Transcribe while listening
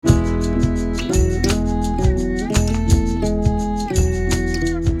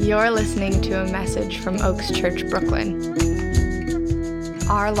You're listening to a message from Oaks Church, Brooklyn.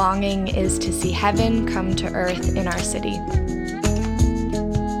 Our longing is to see heaven come to earth in our city.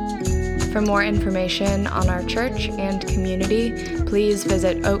 For more information on our church and community, please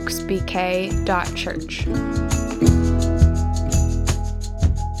visit oaksbk.church.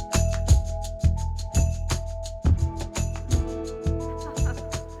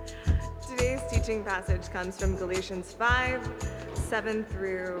 Today's teaching passage comes from Galatians 5, 7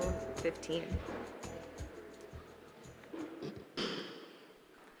 through 15.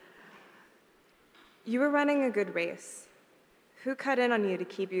 You were running a good race. Who cut in on you to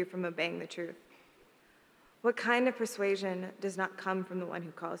keep you from obeying the truth? What kind of persuasion does not come from the one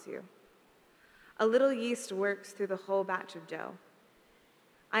who calls you? A little yeast works through the whole batch of dough.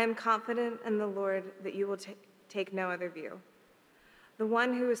 I am confident in the Lord that you will take no other view. The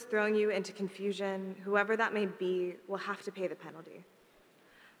one who is throwing you into confusion, whoever that may be, will have to pay the penalty.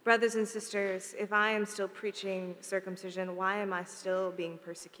 Brothers and sisters, if I am still preaching circumcision, why am I still being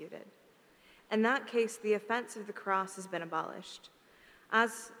persecuted? In that case, the offense of the cross has been abolished.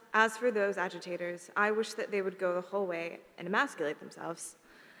 As for those agitators, I wish that they would go the whole way and emasculate themselves.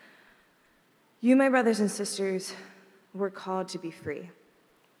 You, my brothers and sisters, were called to be free,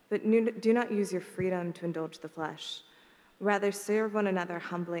 but do not use your freedom to indulge the flesh. Rather, serve one another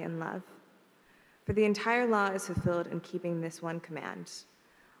humbly in love. For the entire law is fulfilled in keeping this one command: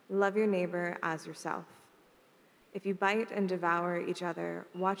 love your neighbor as yourself. If you bite and devour each other,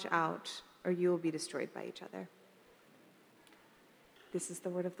 watch out, or you will be destroyed by each other. This is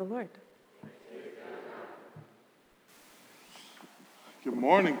the word of the Lord. Good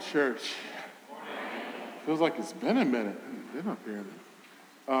morning, church. Feels like it's been a minute. I've been up here.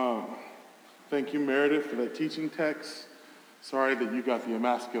 Thank you, Meredith, for that teaching text. Sorry that you got the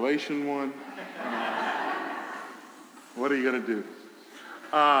emasculation one. What are you going to do?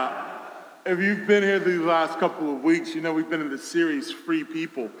 If you've been here these last couple of weeks, you know we've been in the series, Free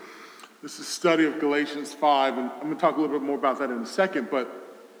People. This is a study of Galatians 5, and I'm going to talk a little bit more about that in a second, but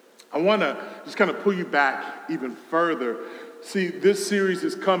I want to just kind of pull you back even further. See, this series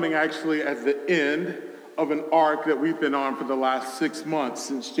is coming actually at the end of an arc that we've been on for the last 6 months,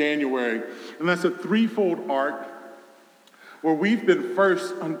 since January, and that's a threefold arc where we've been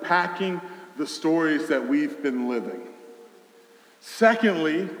first unpacking the stories that we've been living.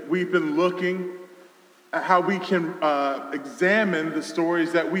 Secondly, we've been looking at how we can examine the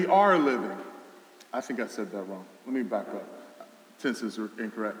stories that we are living. I think I said that wrong. Let me back up. Tenses are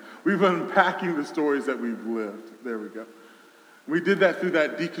incorrect. We've been unpacking the stories that we've lived. There we go. We did that through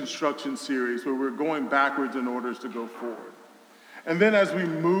that deconstruction series where we're going backwards in order to go forward. And then as we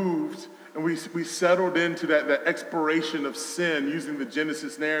moved and we settled into that exploration of sin using the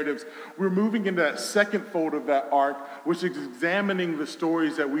Genesis narratives, we're moving into that second fold of that arc, which is examining the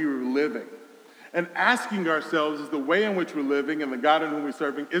stories that we were living and asking ourselves, is the way in which we're living and the God in whom we're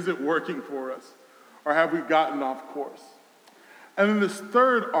serving, is it working for us? Or have we gotten off course? And then this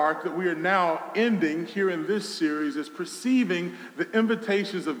third arc that we are now ending here in this series is perceiving the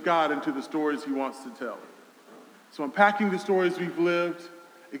invitations of God into the stories he wants to tell. So unpacking the stories we've lived,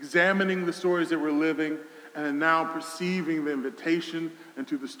 examining the stories that we're living, and then now perceiving the invitation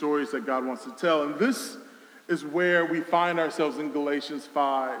into the stories that God wants to tell. And this is where we find ourselves in Galatians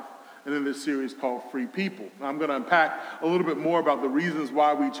 5 and in this series called Free People. Now, I'm going to unpack a little bit more about the reasons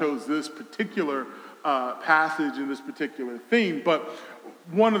why we chose this particular passage and this particular theme, but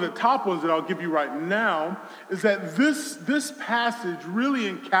one of the top ones that I'll give you right now is that this passage really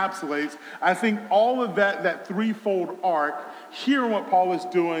encapsulates, I think, all of that threefold arc here in what Paul is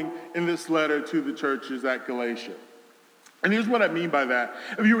doing in this letter to the churches at Galatia. And here's what I mean by that.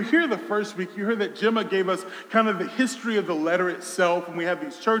 If you were here the first week, you heard that Gemma gave us kind of the history of the letter itself. And we have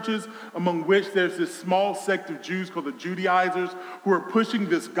these churches among which there's this small sect of Jews called the Judaizers who are pushing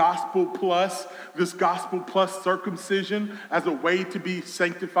this gospel plus circumcision as a way to be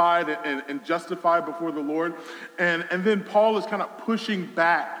sanctified and justified before the Lord. And then Paul is kind of pushing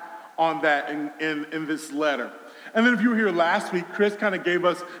back on that in this letter. And then if you were here last week, Chris kind of gave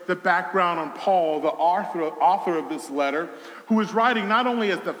us the background on Paul, the author of this letter, who was writing not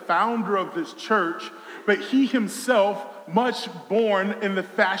only as the founder of this church, but he himself much born in the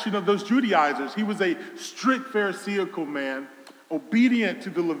fashion of those Judaizers. He was a strict Pharisaical man, obedient to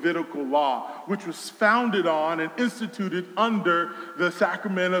the Levitical law, which was founded on and instituted under the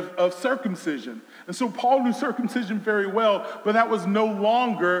sacrament of circumcision. And so Paul knew circumcision very well, but that was no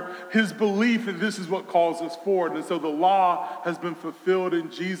longer his belief that this is what calls us forward. And so the law has been fulfilled in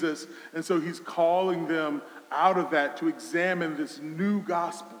Jesus, and so he's calling them out of that to examine this new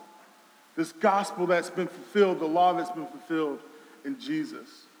gospel that's been fulfilled, the law that's been fulfilled in Jesus.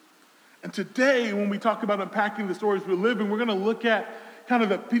 And today, when we talk about unpacking the stories we're living, we're going to look at kind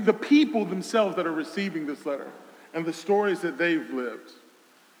of the people themselves that are receiving this letter and the stories that they've lived.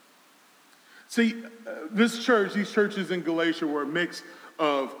 See, these churches in Galatia were a mix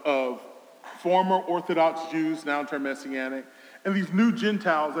of former Orthodox Jews, now turned Messianic, and these new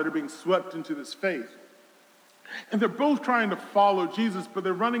Gentiles that are being swept into this faith. And they're both trying to follow Jesus, but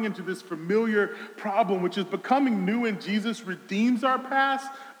they're running into this familiar problem, which is becoming new in Jesus redeems our past,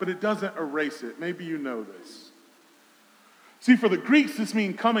 but it doesn't erase it. Maybe you know this. See, for the Greeks, this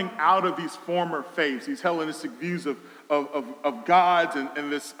means coming out of these former faiths, these Hellenistic views of gods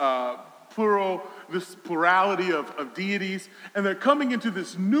and this plurality of deities, and they're coming into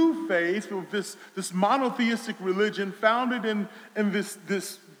this new faith of this monotheistic religion founded in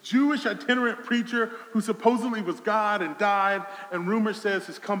this Jewish itinerant preacher who supposedly was God and died, and rumor says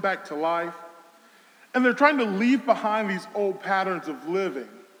has come back to life. And they're trying to leave behind these old patterns of living.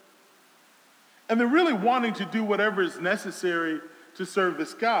 And they're really wanting to do whatever is necessary to serve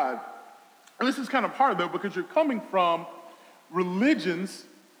this God. And this is kind of hard, though, because you're coming from religions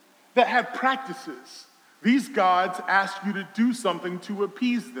that had practices. These gods ask you to do something to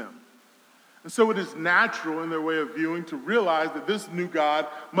appease them. And so it is natural in their way of viewing to realize that this new God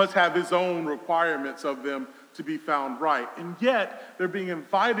must have his own requirements of them to be found right. And yet, they're being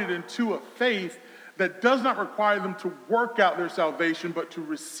invited into a faith that does not require them to work out their salvation, but to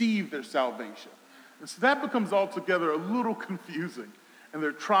receive their salvation. And so that becomes altogether a little confusing, and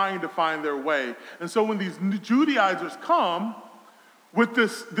they're trying to find their way. And so when these Judaizers come with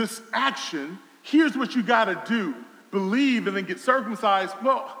this action, here's what you got to do: believe and then get circumcised.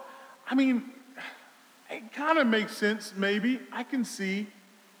 Well, I mean, it kind of makes sense, maybe. I can see.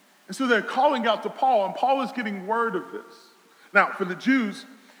 And so they're calling out to Paul, and Paul is getting word of this. Now, for the Jews,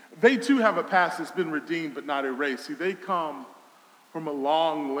 they too have a past that's been redeemed but not erased. See, they come from a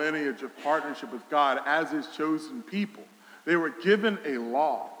long lineage of partnership with God as his chosen people. They were given a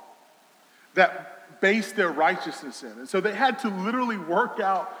law that based their righteousness in. And so they had to literally work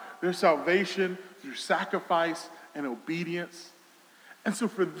out their salvation through sacrifice and obedience. And so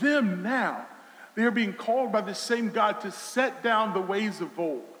for them now, they are being called by the same God to set down the ways of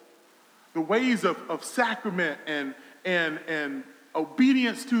old, the ways of sacrament and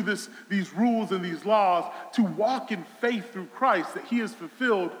obedience to these rules and these laws, to walk in faith through Christ, that he has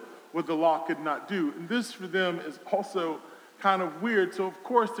fulfilled what the law could not do. And this for them is also kind of weird. So of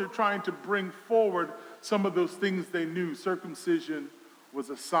course they're trying to bring forward some of those things they knew. Circumcision was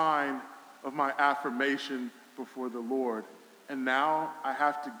a sign of my affirmation before the Lord. And now I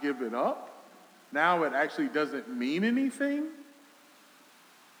have to give it up? Now it actually doesn't mean anything?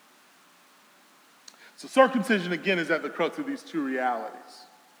 So circumcision, again, is at the crux of these two realities.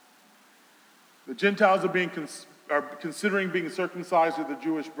 The Gentiles are considering being circumcised with the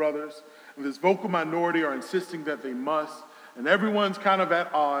Jewish brothers, and this vocal minority are insisting that they must, and everyone's kind of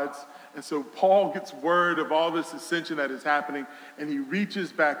at odds. And so Paul gets word of all this ascension that is happening, and he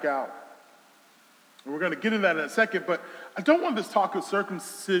reaches back out. And we're going to get into that in a second, but I don't want this talk of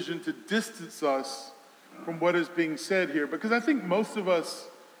circumcision to distance us from what is being said here, because I think most of us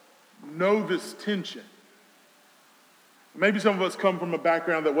know this tension. Maybe some of us come from a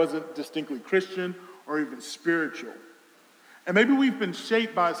background that wasn't distinctly Christian or even spiritual. And maybe we've been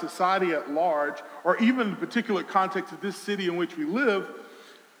shaped by society at large, or even the particular context of this city in which we live,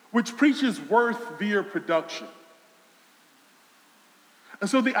 which preaches worth via production. And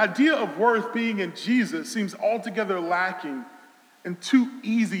so the idea of worth being in Jesus seems altogether lacking and too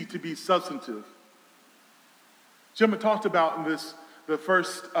easy to be substantive. Jim had talked about in the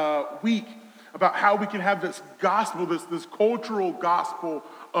first week about how we can have this gospel, this cultural gospel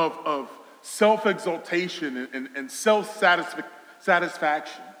of self-exaltation and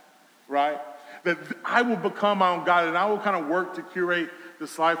self-satisfaction, right? That I will become my own God and I will kind of work to curate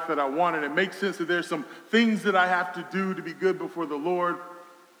this life that I want. And it makes sense that there's some things that I have to do to be good before the Lord.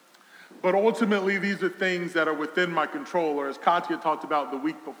 But ultimately, these are things that are within my control. Or as Katya talked about the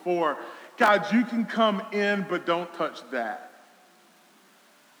week before, God, you can come in, but don't touch that.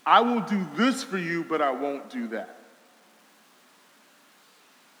 I will do this for you, but I won't do that.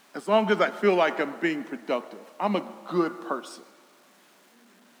 As long as I feel like I'm being productive, I'm a good person,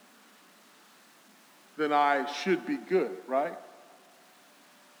 then I should be good, right?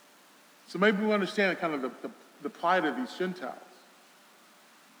 So maybe we understand kind of the plight of these Gentiles.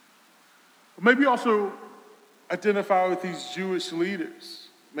 But maybe also identify with these Jewish leaders.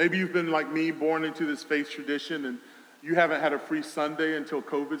 Maybe you've been like me, born into this faith tradition, and you haven't had a free Sunday until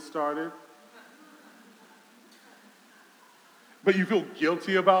COVID started. But you feel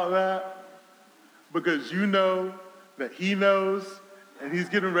guilty about that because you know that he knows And he's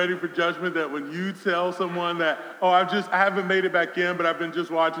getting ready for judgment, that when you tell someone that, oh, I haven't made it back in, but I've been just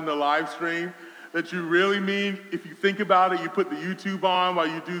watching the live stream, that you really mean, if you think about it, you put the YouTube on while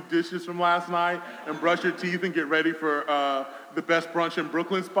you do dishes from last night and brush your teeth and get ready for the best brunch in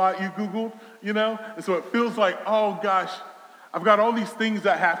Brooklyn spot you Googled, you know? And so it feels like, oh gosh, I've got all these things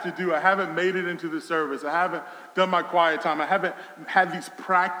I have to do. I haven't made it into the service. I haven't done my quiet time. I haven't had these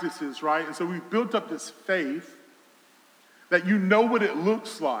practices, right? And so we've built up this faith that you know what it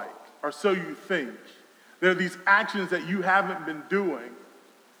looks like, or so you think. There are these actions that you haven't been doing,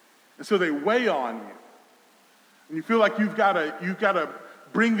 and so they weigh on you. And you feel like you've got to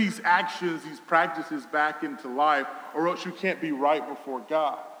bring these actions, these practices back into life, or else you can't be right before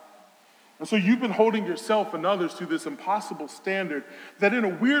God. And so you've been holding yourself and others to this impossible standard that in a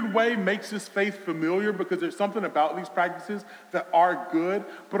weird way makes this faith familiar, because there's something about these practices that are good,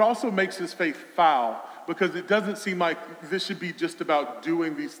 but also makes this faith foul, because it doesn't seem like this should be just about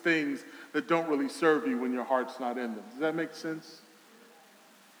doing these things that don't really serve you when your heart's not in them. Does that make sense?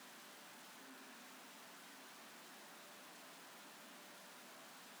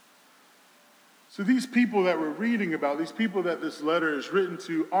 So these people that we're reading about, these people that this letter is written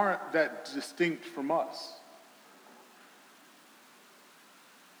to, aren't that distinct from us.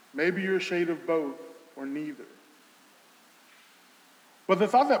 Maybe you're a shade of both or neither. But the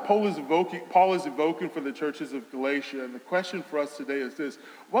thought that Paul is evoking for the churches of Galatia, and the question for us today is this: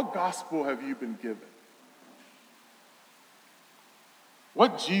 what gospel have you been given?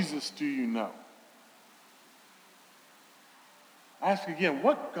 What Jesus do you know? I ask again,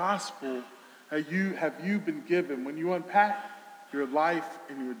 what gospel have you been given? When you unpack your life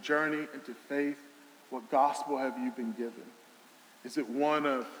and your journey into faith, what gospel have you been given? Is it one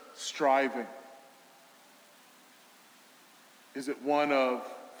of striving? Is it one of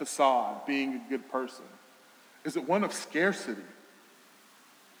facade, being a good person? Is it one of scarcity?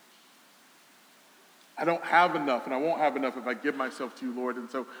 I don't have enough, and I won't have enough if I give myself to you, Lord, and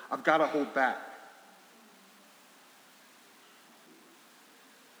so I've got to hold back.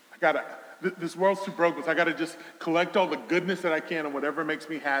 This world's too broken, so I got to just collect all the goodness that I can and whatever makes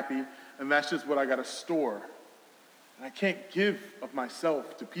me happy, and that's just what I got to store. And I can't give of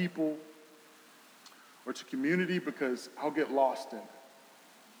myself to people or to community because I'll get lost in it.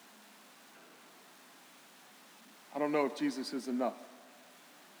 I don't know if Jesus is enough.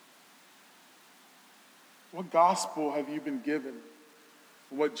 What gospel have you been given?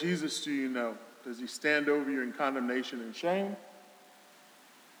 What Jesus do you know? Does he stand over you in condemnation and shame?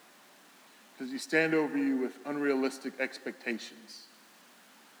 Does he stand over you with unrealistic expectations?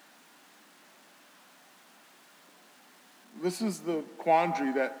 This is the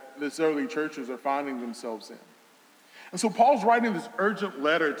quandary that these early churches are finding themselves in. And so Paul's writing this urgent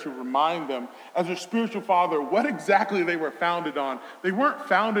letter to remind them, as their spiritual father, what exactly they were founded on. They weren't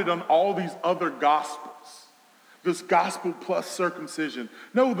founded on all these other gospels, this gospel plus circumcision.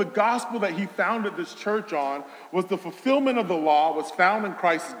 No, the gospel that he founded this church on was the fulfillment of the law was found in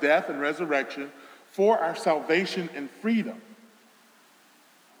Christ's death and resurrection for our salvation and freedom.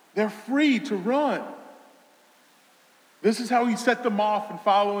 They're free to run. This is how he set them off in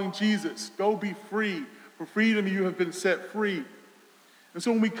following Jesus. Go be free. For freedom you have been set free. And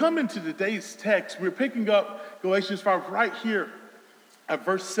so when we come into today's text, we're picking up Galatians 5 right here at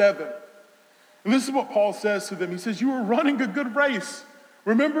verse 7. And this is what Paul says to them. He says, you are running a good race.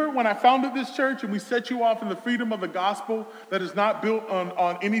 Remember when I founded this church and we set you off in the freedom of the gospel that is not built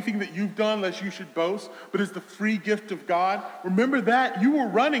on anything that you've done lest you should boast, but is the free gift of God? Remember that? You were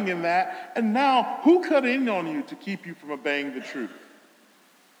running in that, and now who cut in on you to keep you from obeying the truth?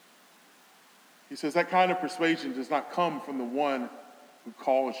 He says that kind of persuasion does not come from the one who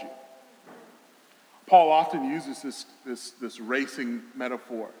calls you. Paul often uses this racing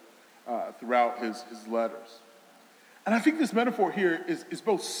metaphor throughout his letters. And I think this metaphor here is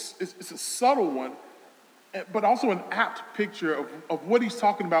it's a subtle one, but also an apt picture of what he's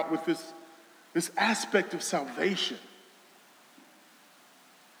talking about with this aspect of salvation.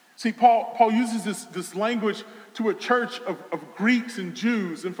 See, Paul uses this language to a church of Greeks and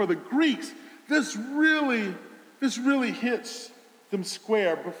Jews, and for the Greeks, this really hits them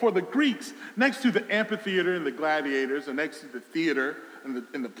square. But for the Greeks, next to the amphitheater and the gladiators, and next to the theater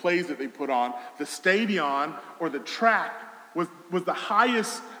and the plays that they put on, the stadion or the track was the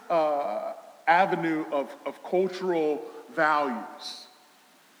highest avenue of cultural values.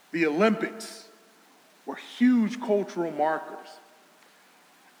 The Olympics were huge cultural markers.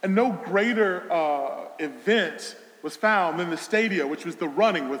 And no greater event was found than the stadia, which was the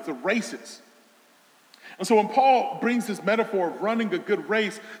running, was the races. And so when Paul brings this metaphor of running a good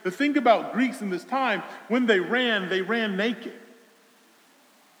race, the thing about Greeks in this time, when they ran naked.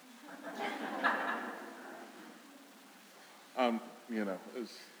 You know,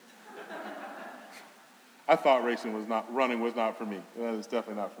 I thought running was not for me. That is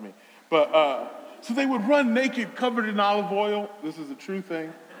definitely not for me. But, so they would run naked, covered in olive oil. This is a true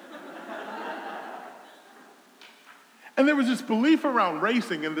thing. And there was this belief around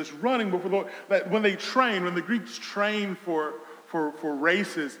racing and this running before the Lord, that when the Greeks trained for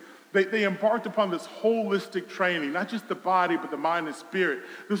races, they embarked upon this holistic training, not just the body, but the mind and spirit.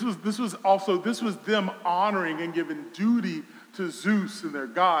 This was them honoring and giving duty to Zeus and their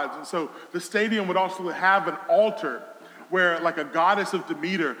gods. And so the stadium would also have an altar where, like a goddess of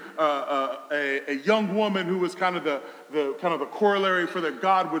Demeter, a young woman who was kind of the corollary for their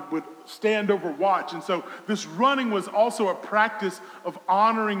god would stand over watch. And so this running was also a practice of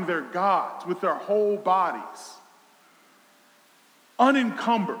honoring their gods with their whole bodies,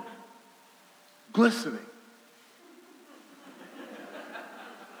 unencumbered, glistening.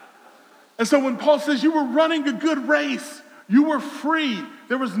 And so when Paul says you were running a good race, you were free,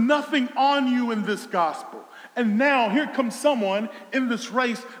 there was nothing on you in this gospel. And now here comes someone in this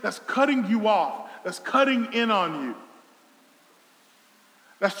race that's cutting you off, that's cutting in on you,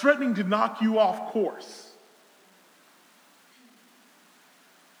 that's threatening to knock you off course.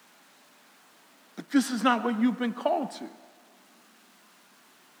 But this is not what you've been called to.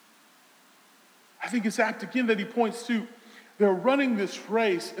 I think it's act again that he points to. They're running this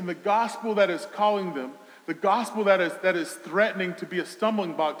race in the gospel that is calling them, the gospel that is threatening to be a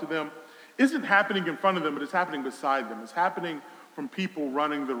stumbling block to them, isn't happening in front of them, but it's happening beside them. It's happening from people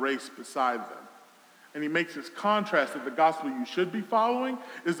running the race beside them. And he makes this contrast that the gospel you should be following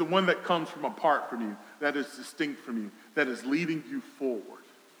is the one that comes from apart from you, that is distinct from you, that is leading you forward.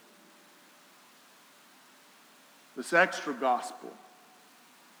 This extra gospel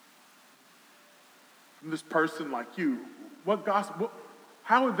from this person like you, what gospel?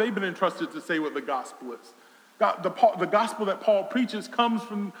 How have they been entrusted to say what the gospel is? The gospel that Paul preaches comes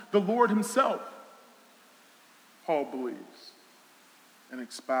from the Lord himself, Paul believes and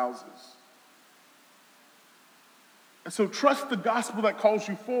espouses. And so trust the gospel that calls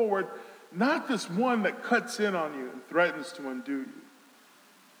you forward, not this one that cuts in on you and threatens to undo you.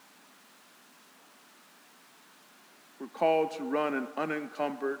 We're called to run an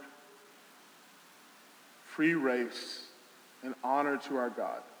unencumbered, free race in honor to our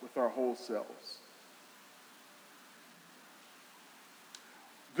God with our whole selves.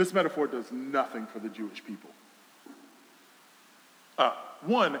 This metaphor does nothing for the Jewish people.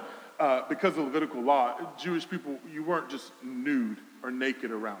 Because of Levitical law, Jewish people, you weren't just nude or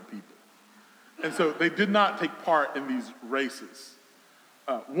naked around people. And so they did not take part in these races.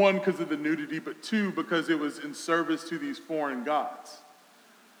 One, because of the nudity, but two, because it was in service to these foreign gods.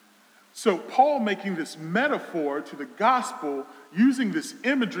 So Paul making this metaphor to the gospel, using this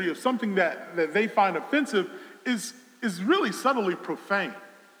imagery of something that they find offensive, is really subtly profane.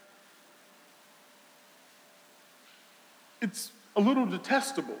 It's a little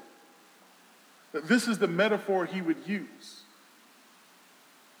detestable that this is the metaphor he would use.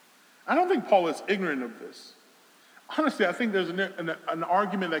 I don't think Paul is ignorant of this. Honestly, I think there's an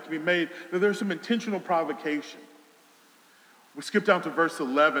argument that can be made that there's some intentional provocation. We skip down to verse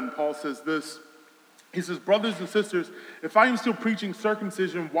 11. Paul says this. He says, brothers and sisters, if I am still preaching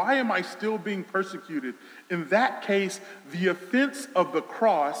circumcision, why am I still being persecuted? In that case, the offense of the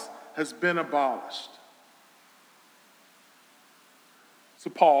cross has been abolished. So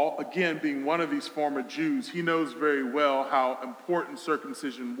Paul, again, being one of these former Jews, he knows very well how important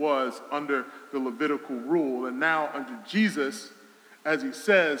circumcision was under the Levitical rule. And now under Jesus, as he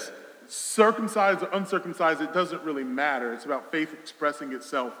says, circumcised or uncircumcised, it doesn't really matter. It's about faith expressing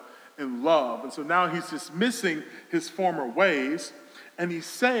itself in love. And so now he's dismissing his former ways, and he's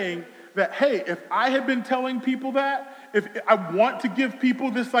saying that, hey, if I had been telling people that, if I want to give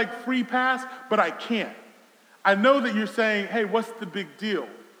people this like free pass, but I can't. I know that you're saying, hey, what's the big deal?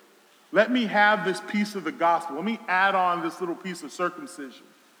 Let me have this piece of the gospel. Let me add on this little piece of circumcision.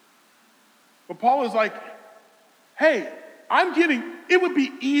 But Paul is like, hey, it would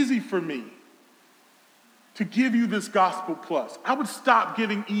be easy for me to give you this gospel plus. I would stop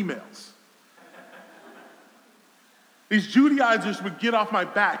getting emails. These Judaizers would get off my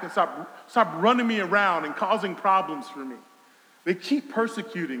back and stop running me around and causing problems for me. They keep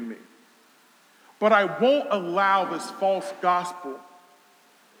persecuting me. But I won't allow this false gospel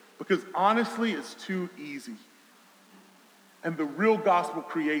because honestly, it's too easy. And the real gospel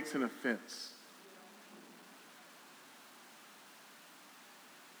creates an offense.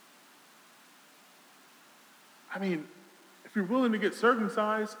 I mean, if you're willing to get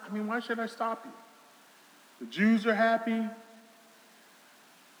circumcised, why should I stop you? The Jews are happy.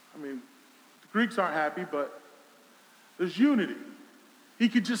 The Greeks aren't happy, but There's unity. He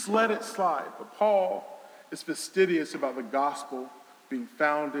could just let it slide. But Paul is fastidious about the gospel being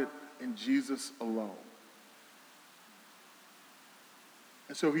founded in Jesus alone.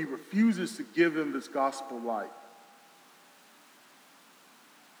 And so he refuses to give them this gospel light.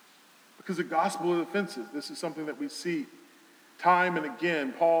 Because the gospel is offensive. This is something that we see time and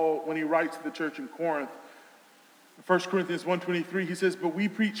again. Paul, when he writes to the church in Corinth, 1 Corinthians 1:23, he says, "But we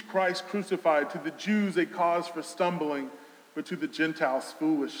preach Christ crucified, to the Jews a cause for stumbling, but to the Gentiles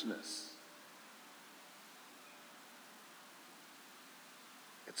foolishness."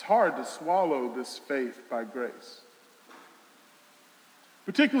 It's hard to swallow this faith by grace,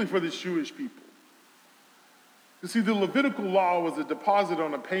 particularly for the Jewish people. You see, the Levitical law was a deposit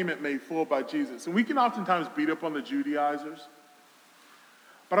on a payment made full by Jesus. And we can oftentimes beat up on the Judaizers,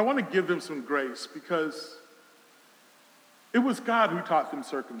 but I want to give them some grace because it was God who taught them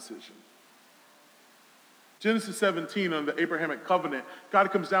circumcision. Genesis 17, on the Abrahamic covenant, God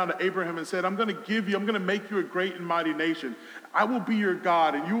comes down to Abraham and said, I'm going to make you a great and mighty nation. I will be your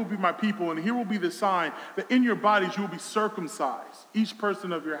God, and you will be my people, and here will be the sign that in your bodies you will be circumcised, each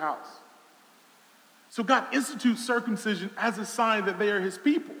person of your house. So God institutes circumcision as a sign that they are his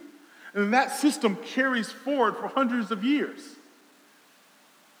people. And that system carries forward for hundreds of years.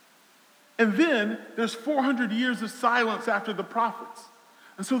 And then there's 400 years of silence after the prophets.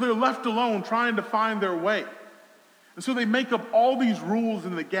 And so they're left alone trying to find their way. And so they make up all these rules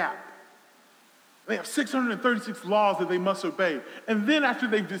in the gap. They have 636 laws that they must obey. And then after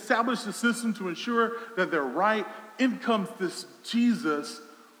they've established a system to ensure that they're right, in comes this Jesus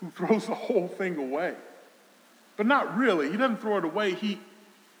who throws the whole thing away. But not really. He doesn't throw it away. He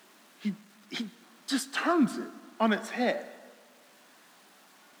just turns it on its head.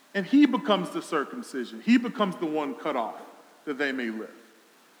 And he becomes the circumcision. He becomes the one cut off that they may live.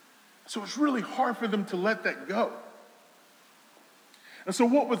 So it's really hard for them to let that go. And so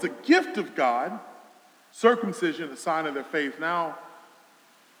what was a gift of God, circumcision, a sign of their faith, now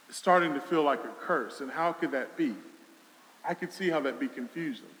is starting to feel like a curse. And how could that be? I could see how that'd be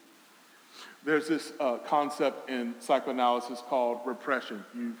confusing. There's this concept in psychoanalysis called repression.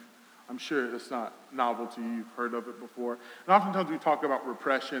 I'm sure it's not novel to you. You've heard of it before. And oftentimes we talk about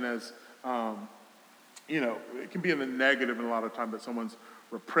repression as, it can be in the negative and a lot of times that someone's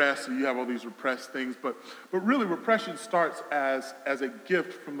repressed, so you have all these repressed things. But really, repression starts as a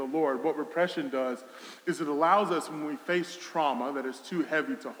gift from the Lord. What repression does is it allows us, when we face trauma that is too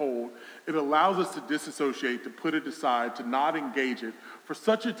heavy to hold, it allows us to disassociate, to put it aside, to not engage it for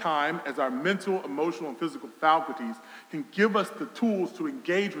such a time as our mental, emotional, and physical faculties can give us the tools to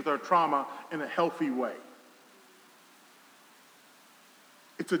engage with our trauma in a healthy way.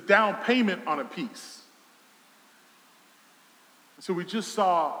 It's a down payment on a peace. So we just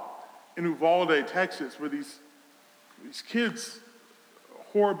saw in Uvalde, Texas, where these kids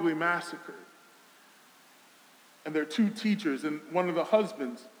horribly massacred. And there are two teachers, and one of the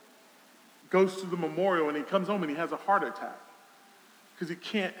husbands goes to the memorial, and he comes home and he has a heart attack because he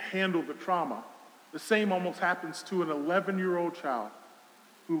can't handle the trauma. The same almost happens to an 11-year-old child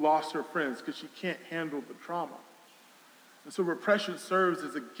who lost her friends because she can't handle the trauma. And so repression serves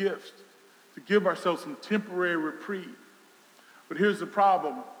as a gift to give ourselves some temporary reprieve. But here's the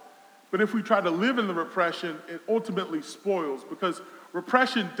problem. But if we try to live in the repression, it ultimately spoils, because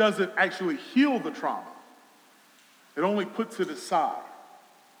repression doesn't actually heal the trauma. It only puts it aside.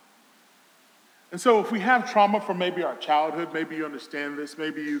 And so if we have trauma from maybe our childhood, maybe you understand this,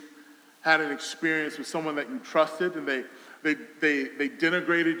 maybe you've had an experience with someone that you trusted and they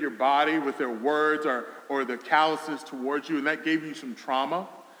denigrated your body with their words or their callousness towards you, and that gave you some trauma.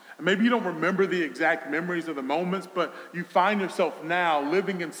 And maybe you don't remember the exact memories of the moments, but you find yourself now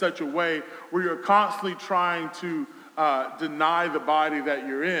living in such a way where you're constantly trying to deny the body that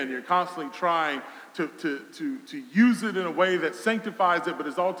you're in. You're constantly trying to use it in a way that sanctifies it but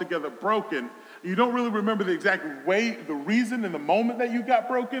is altogether broken. You don't really remember the exact way, the reason in the moment that you got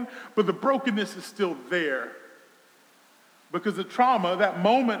broken, but the brokenness is still there. Because the trauma, that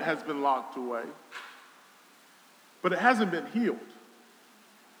moment has been locked away, but it hasn't been healed.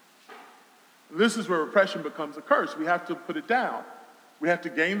 This is where repression becomes a curse. We have to put it down. We have to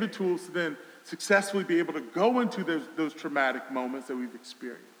gain the tools to then successfully be able to go into those traumatic moments that we've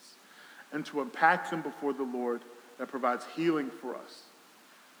experienced and to unpack them before the Lord that provides healing for us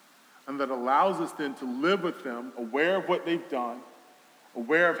and that allows us then to live with them, aware of what they've done,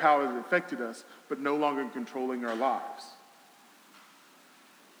 aware of how it affected us, but no longer controlling our lives.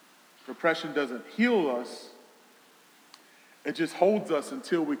 Repression doesn't heal us. It just holds us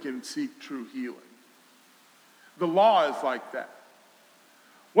until we can seek true healing. The law is like that.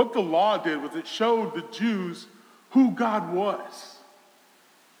 What the law did was it showed the Jews who God was,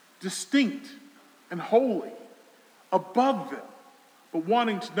 distinct and holy, above them, but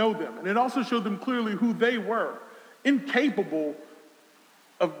wanting to know them. And it also showed them clearly who they were, incapable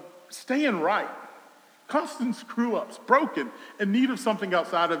of staying right, constant screw-ups, broken, in need of something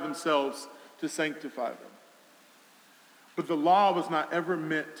outside of themselves to sanctify them. But the law was not ever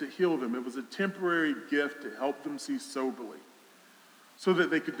meant to heal them. It was a temporary gift to help them see soberly, so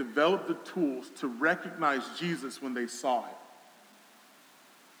that they could develop the tools to recognize Jesus when they saw him.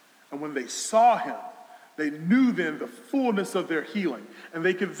 And when they saw him, they knew then the fullness of their healing. And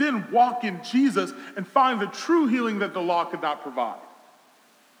they could then walk in Jesus and find the true healing that the law could not provide.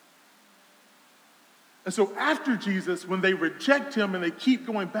 And so after Jesus, when they reject him and they keep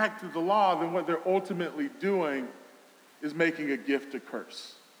going back to the law, then what they're ultimately doing is making a gift a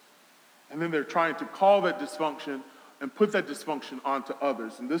curse. And then they're trying to call that dysfunction and put that dysfunction onto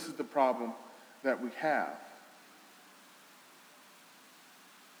others. And this is the problem that we have.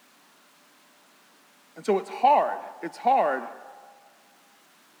 And so it's hard. It's hard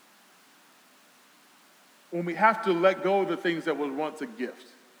when we have to let go of the things that was once a gift.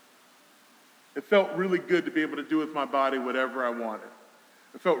 It felt really good to be able to do with my body whatever I wanted.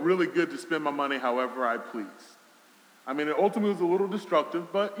 It felt really good to spend my money however I pleased. I mean, it ultimately was a little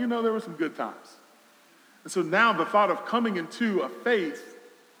destructive, but, there were some good times. And so now the thought of coming into a faith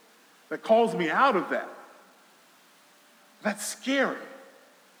that calls me out of that, that's scary.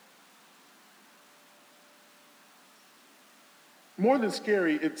 More than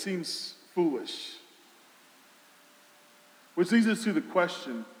scary, it seems foolish. Which leads us to the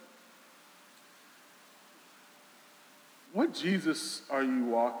question, what Jesus are you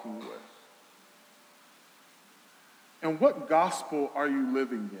walking with? And what gospel are you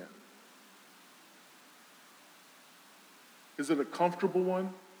living in? Is it a comfortable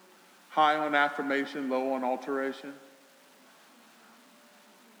one? High on affirmation, low on alteration?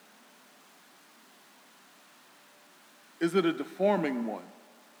 Is it a deforming one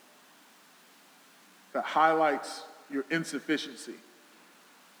that highlights your insufficiency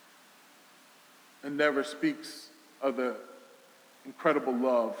and never speaks of the incredible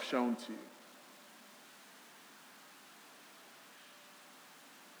love shown to you?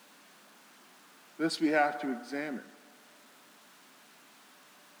 This we have to examine.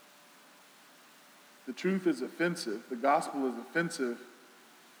 The truth is offensive. The gospel is offensive,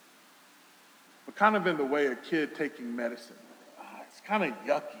 but kind of in the way of a kid taking medicine. It's kind of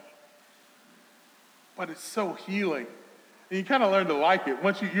yucky, but it's so healing. And you kind of learn to like it.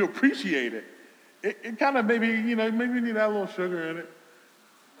 Once you appreciate it, it kind of maybe you need that little sugar in it.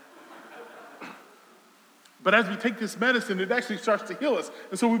 But as we take this medicine, it actually starts to heal us.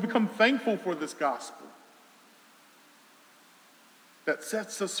 And so we become thankful for this gospel that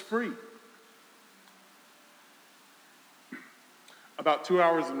sets us free. About 2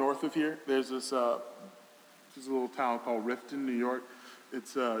 hours north of here, there's this little town called Rifton, New York.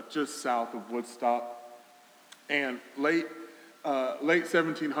 It's just south of Woodstock. And late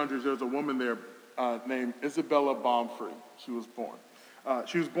 1700s, there was a woman there named Isabella Baumfree. She was born.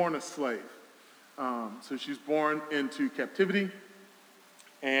 She was born a slave. So she's born into captivity,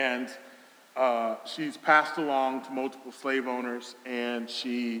 and she's passed along to multiple slave owners, and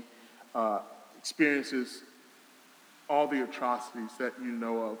she experiences all the atrocities that you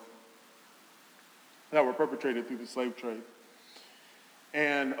know of that were perpetrated through the slave trade.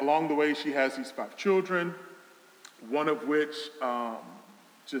 And along the way, she has these 5 children, one of which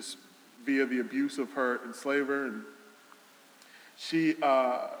just via the abuse of her enslaver, and she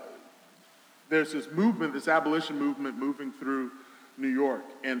there's this movement, this abolition movement moving through New York.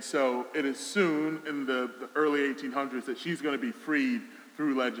 And so it is soon in the early 1800s that she's going to be freed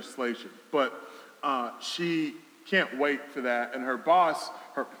through legislation. But she can't wait for that. And her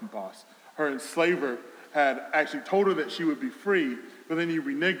enslaver had actually told her that she would be free, but then he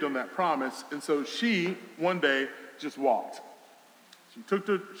reneged on that promise. And so she, one day, just walked. She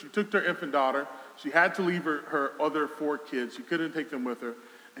took her infant daughter. She had to leave her other 4 kids. She couldn't take them with her,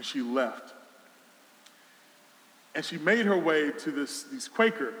 and she left. And she made her way to this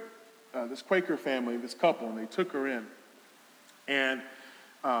Quaker family, this couple, and they took her in. And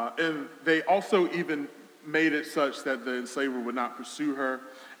they also even made it such that the enslaver would not pursue her.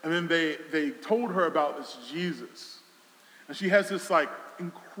 And then they told her about this Jesus. And she has this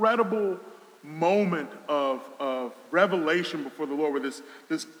incredible moment of revelation before the Lord, where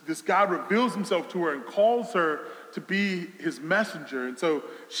this God reveals himself to her and calls her to be his messenger. And so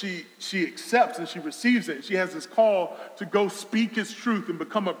she accepts and she receives it. And she has this call to go speak his truth and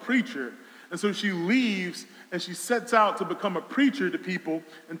become a preacher. And so she leaves and she sets out to become a preacher to people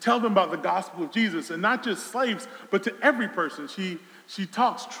and tell them about the gospel of Jesus, and not just slaves, but to every person. She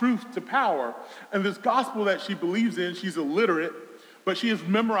talks truth to power. And this gospel that she believes in, she's illiterate, but she has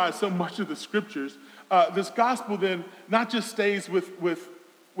memorized so much of the scriptures. This gospel then not just stays with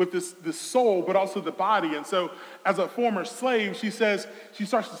this soul, but also the body. And so as a former slave, she says she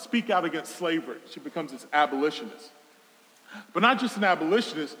starts to speak out against slavery. She becomes this abolitionist. But not just an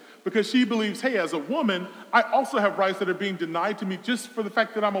abolitionist, because she believes, hey, as a woman, I also have rights that are being denied to me just for the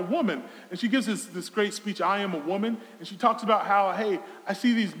fact that I'm a woman. And she gives this great speech, I Am a Woman, and she talks about how, hey, I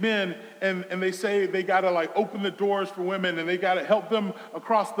see these men, and they say they gotta like open the doors for women, and they gotta help them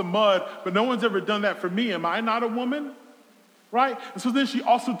across the mud, but no one's ever done that for me. Am I not a woman? Right? And so then she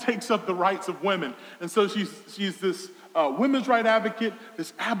also takes up the rights of women. And so she's this women's right advocate,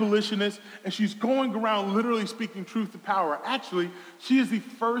 this abolitionist, and she's going around literally speaking truth to power. Actually, she is the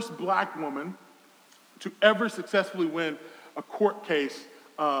first black woman to ever successfully win a court case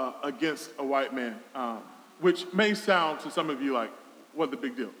against a white man, which may sound to some of you like, what the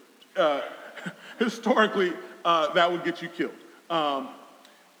big deal? Historically, that would get you killed.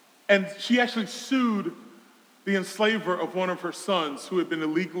 And she actually sued the enslaver of one of her sons who had been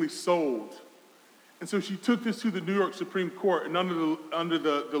illegally sold. And so she took this to the New York Supreme Court, and under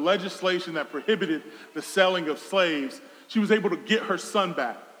the legislation that prohibited the selling of slaves, she was able to get her son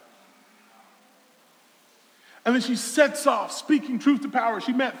back. And then she sets off speaking truth to power.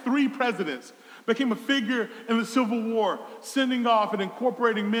 She met 3 presidents, became a figure in the Civil War, sending off and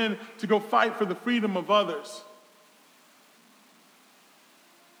incorporating men to go fight for the freedom of others.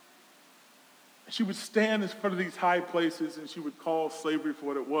 She would stand in front of these high places and she would call slavery for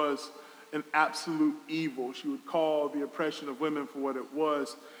what it was, an absolute evil. She would call the oppression of women for what it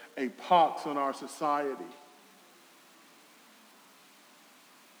was, a pox on our society.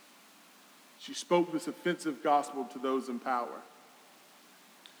 She spoke this offensive gospel to those in power.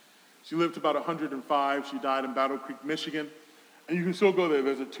 She lived about 105. She died in Battle Creek, Michigan. And you can still go there.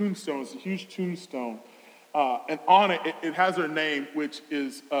 There's a tombstone. It's a huge tombstone. And on it, it has her name, which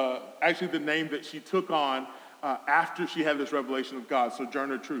is actually the name that she took on after she had this revelation of God,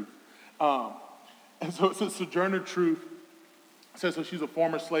 Sojourner Truth. And so it says Sojourner Truth. It says so she's a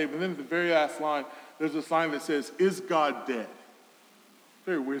former slave. And then at the very last line, there's a sign that says, "Is God dead?"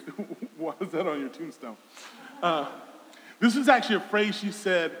 Very weird. Why is that on your tombstone? This is actually a phrase she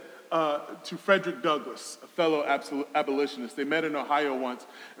said to Frederick Douglass, a fellow abolitionist. They met in Ohio once.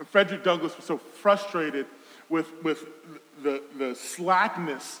 And Frederick Douglass was so frustrated with the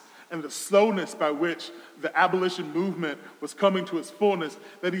slackness and the slowness by which the abolition movement was coming to its fullness,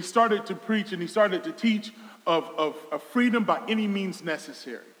 that he started to preach and he started to teach of freedom by any means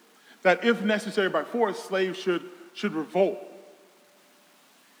necessary. That if necessary by force, slaves should revolt.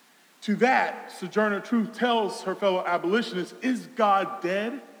 To that, Sojourner Truth tells her fellow abolitionists, "Is God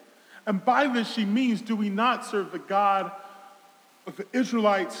dead?" And by this she means, do we not serve the God of the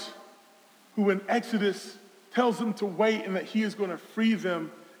Israelites who in Exodus tells them to wait and that he is going to free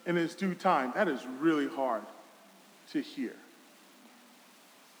them in his due time? That is really hard to hear.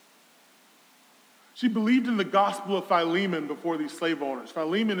 She believed in the gospel of Philemon before these slave owners.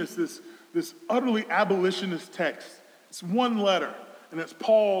 Philemon is this utterly abolitionist text. It's one letter, and it's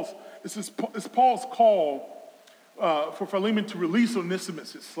Paul's call for Philemon to release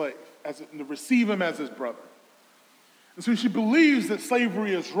Onesimus, his slave, and to receive him as his brother. And so she believes that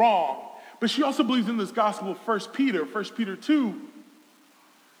slavery is wrong, but she also believes in this gospel of 1 Peter 2,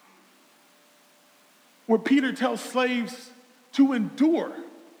 where Peter tells slaves to endure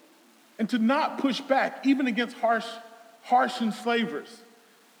and to not push back, even against harsh enslavers.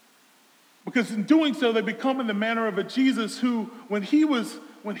 Because in doing so, they become in the manner of a Jesus who, when he was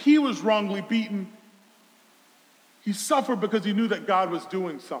wrongly beaten, he suffered because he knew that God was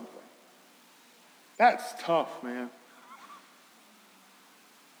doing something. That's tough, man.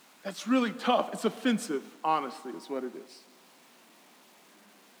 That's really tough. It's offensive, honestly, is what it is.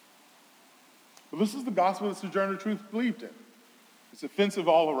 But this is the gospel that Sojourner Truth believed in. It's offensive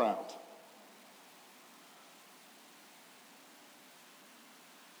all around.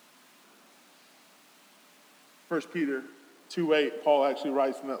 First Peter 2:8, Paul actually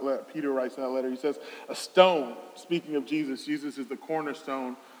writes in that letter, Peter writes in that letter, he says, a stone, speaking of Jesus is the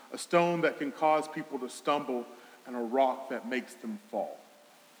cornerstone, a stone that can cause people to stumble and a rock that makes them fall.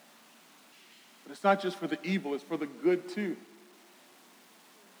 But it's not just for the evil, it's for the good too.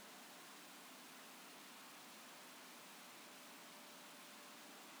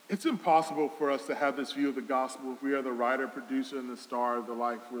 It's impossible for us to have this view of the gospel if we are the writer, producer, and the star of the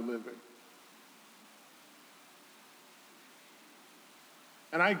life we're living.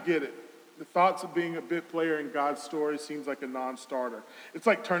 And I get it. the thoughts of being a bit player in God's story seems like a non-starter. It's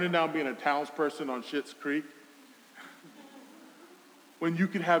like turning down being a townsperson on Schitt's Creek when you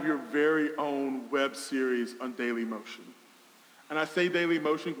could have your very own web series on Daily Motion. And I say Daily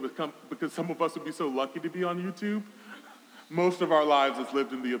Motion because some of us would be so lucky to be on YouTube. Most of our lives has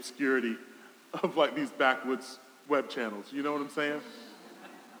lived in the obscurity of like these backwoods web channels. You know what I'm saying?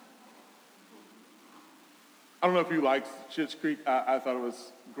 I don't know if you liked Schitt's Creek. I thought it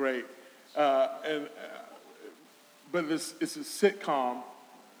was great. But it's a sitcom.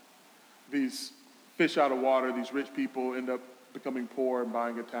 These fish out of water, these rich people end up becoming poor and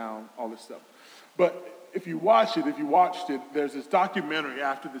buying a town, all this stuff. But if you watched it, there's this documentary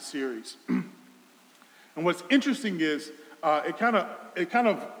after the series. And what's interesting is it kind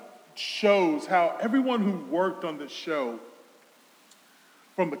of shows how everyone who worked on this show,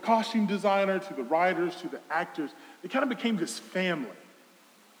 from the costume designer to the writers to the actors, they kind of became this family.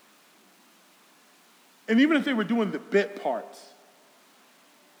 And even if they were doing the bit parts,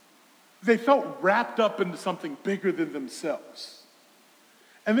 they felt wrapped up into something bigger than themselves.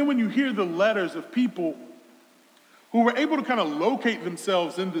 And then when you hear the letters of people who were able to kind of locate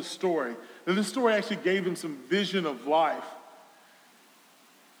themselves in this story, that this story actually gave them some vision of life,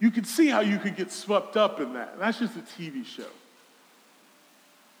 you could see how you could get swept up in that. And that's just a TV show.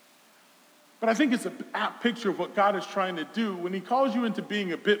 But I think it's an apt picture of what God is trying to do. When he calls you into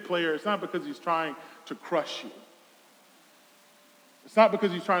being a bit player, it's not because he's trying to crush you. It's not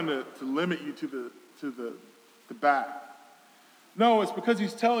because he's trying to limit you to the back. No, it's because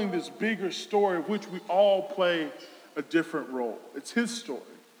he's telling this bigger story of which we all play a different role. It's his story.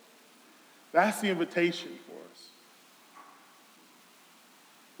 That's the invitation for us.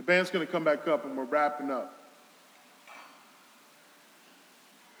 The band's going to come back up and we're wrapping up.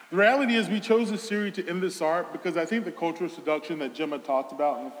 The reality is we chose this series to end this arc because I think the cultural seduction that Gemma talked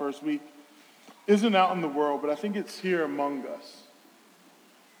about in the first week isn't out in the world, but I think it's here among us.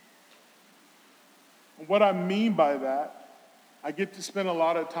 And what I mean by that, I get to spend a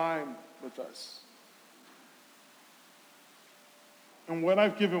lot of time with us. And what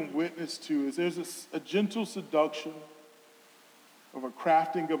I've given witness to is there's a gentle seduction of a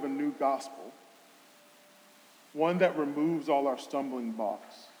crafting of a new gospel, one that removes all our stumbling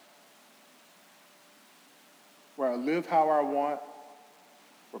blocks, where I live how I want,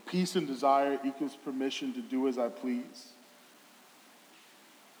 where peace and desire equals permission to do as I please.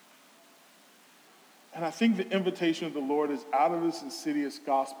 And I think the invitation of the Lord is out of this insidious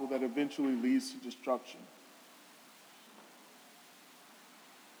gospel that eventually leads to destruction.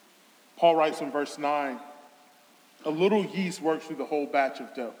 Paul writes in verse 9, a little yeast works through the whole batch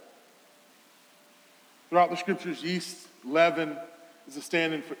of dough. Throughout the scriptures, yeast, leaven, is a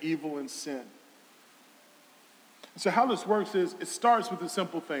stand-in for evil and sin. So how this works is, it starts with a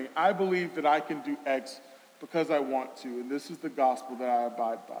simple thing. I believe that I can do X because I want to, and this is the gospel that I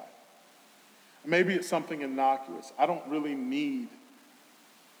abide by. Maybe it's something innocuous. I don't really need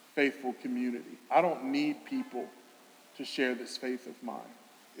faithful community. I don't need people to share this faith of mine.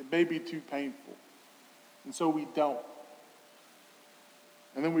 It may be too painful, and so we don't.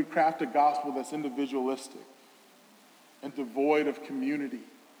 And then we craft a gospel that's individualistic and devoid of community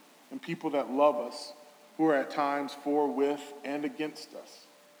and people that love us, who are at times for, with, and against us.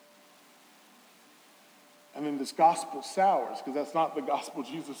 And then this gospel sours, because that's not the gospel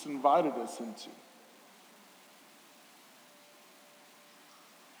Jesus invited us into.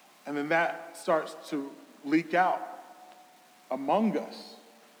 And then that starts to leak out among us.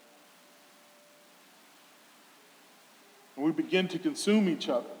 And we begin to consume each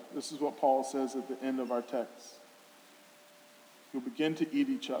other. This is what Paul says at the end of our text. You'll begin to eat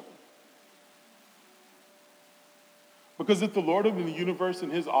each other. Because if the Lord of the universe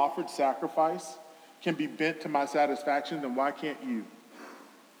and his offered sacrifice can be bent to my satisfaction, then why can't you?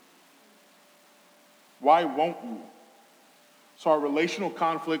 Why won't you? So our relational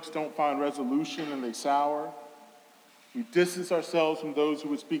conflicts don't find resolution and they sour. We distance ourselves from those who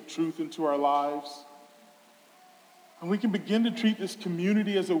would speak truth into our lives. And we can begin to treat this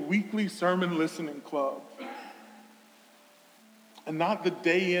community as a weekly sermon listening club. And not the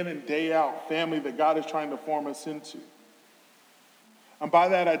day in and day out family that God is trying to form us into. And by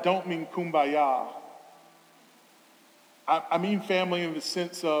that, I don't mean kumbaya. I mean family in the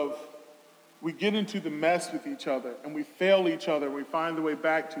sense of we get into the mess with each other and we fail each other and we find the way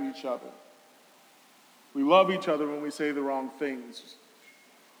back to each other. We love each other when we say the wrong things.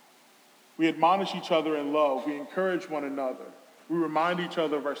 We admonish each other in love. We encourage one another. We remind each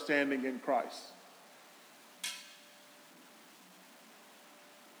other of our standing in Christ.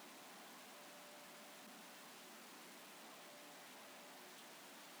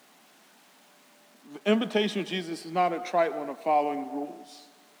 The invitation of Jesus is not a trite one of following rules,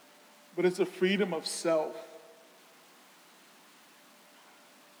 but it's a freedom of self.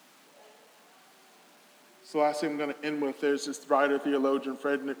 So last thing I'm going to end with, there's this writer, theologian,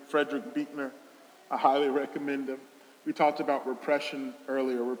 Frederick Buechner. I highly recommend him. We talked about repression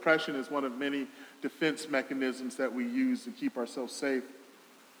earlier. Repression is one of many defense mechanisms that we use to keep ourselves safe.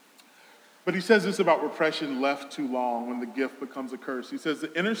 But he says this about repression left too long when the gift becomes a curse. He says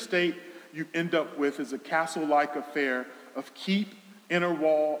the inner state you end up with is a castle-like affair of keep, inner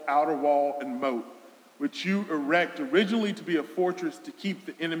wall, outer wall, and moat, which you erect originally to be a fortress to keep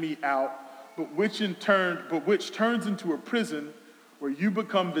the enemy out, but which turns into a prison where you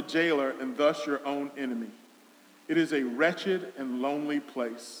become the jailer and thus your own enemy. It is a wretched and lonely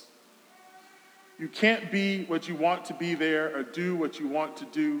place. You can't be what you want to be there or do what you want to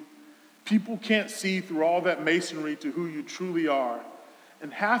do. People can't see through all that masonry to who you truly are.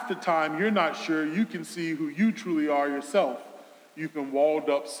 And half the time, you're not sure you can see who you truly are yourself. You've been walled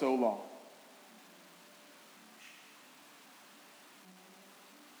up so long.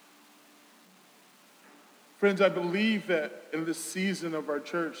 Friends, I believe that in this season of our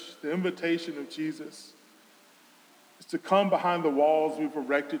church, the invitation of Jesus is to come behind the walls we've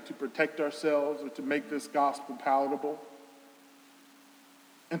erected to protect ourselves or to make this gospel palatable,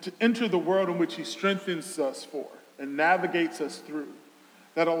 and to enter the world in which he strengthens us for and navigates us through,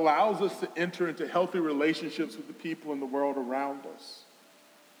 that allows us to enter into healthy relationships with the people in the world around us.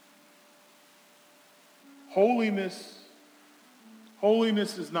 Holiness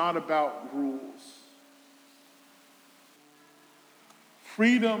is not about rules.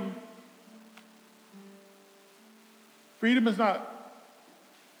 Freedom is not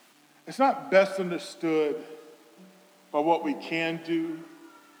best understood by what we can do.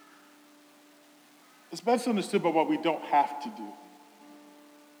 It's best understood by what we don't have to do.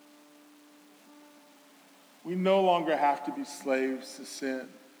 We no longer have to be slaves to sin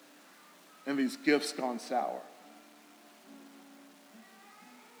and these gifts gone sour.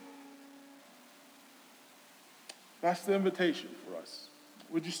 That's the invitation for us.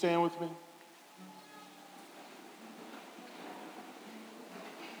 Would you stand with me?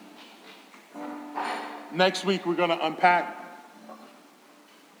 Next week, we're going to unpack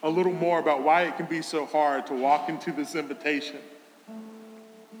a little more about why it can be so hard to walk into this invitation.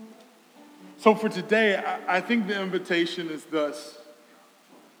 So for today, I think the invitation is thus.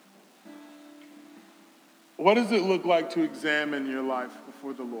 What does it look like to examine your life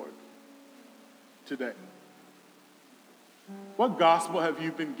before the Lord today? What gospel have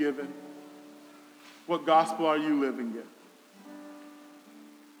you been given? What gospel are you living in?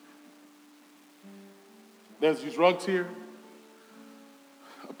 There's these rugs here,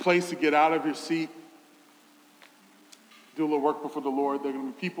 a place to get out of your seat, do a little work before the Lord. There are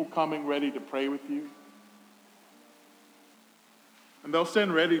going to be people coming ready to pray with you. And they'll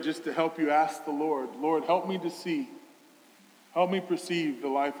stand ready just to help you ask the Lord, Lord, help me to see, help me perceive the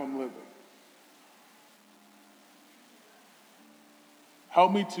life I'm living.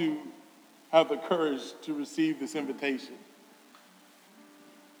 Help me to have the courage to receive this invitation.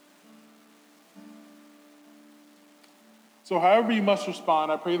 So however you must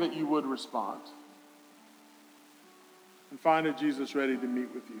respond, I pray that you would respond. And find a Jesus ready to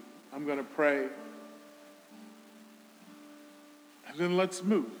meet with you. I'm going to pray. And then let's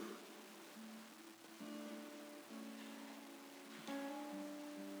move.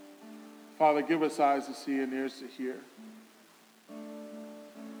 Father, give us eyes to see and ears to hear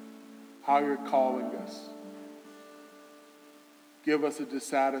how you're calling us. Give us a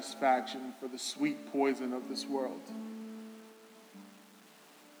dissatisfaction for the sweet poison of this world.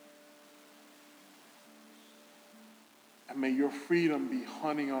 And may your freedom be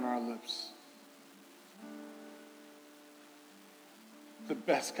honey on our lips. The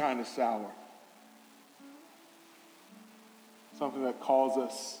best kind of sour. Something that calls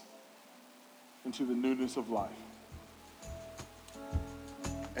us into the newness of life.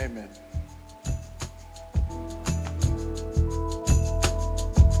 Amen.